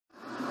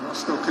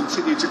Arsenal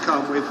continue to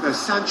come with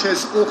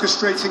Sanchez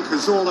orchestrating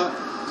Cazorla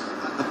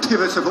at the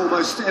pivot of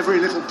almost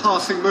every little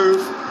passing move.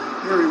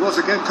 Here he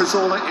was again,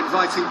 Cazorla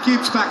inviting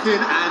Gibbs back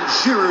in, and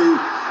Giroud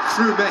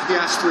through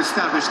Mejias to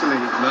establish the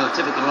lead. Well, a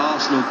typical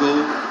Arsenal goal,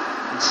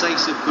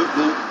 incisive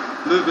football,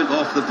 movement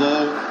off the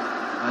ball,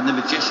 and the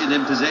magician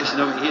in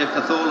possession of it here.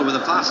 Cazorla with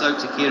a pass out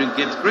to Kieran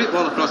Gibbs, great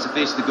ball across the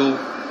face of the goal,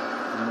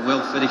 and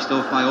well finished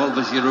off by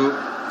Oliver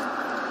Giroud.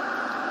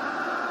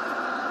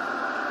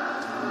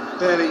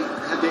 Barely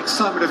had the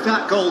excitement of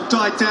that goal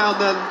died down,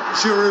 then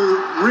Giroud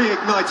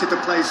reignited the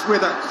place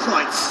with a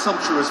quite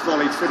sumptuous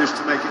volleyed finish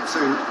to make it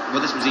 2.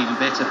 Well, this was even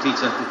better,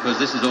 Peter, because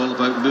this is all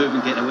about moving,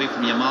 getting away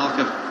from your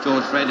marker.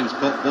 George Freddy was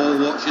caught ball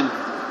watching,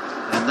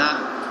 and that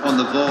on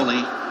the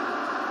volley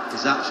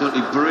is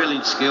absolutely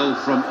brilliant skill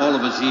from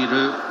Oliver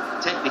Giroud.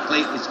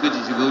 Technically, as good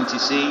as you're going to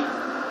see.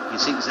 You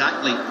see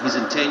exactly his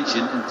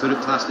intention and put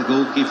it past the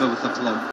goalkeeper with a plum.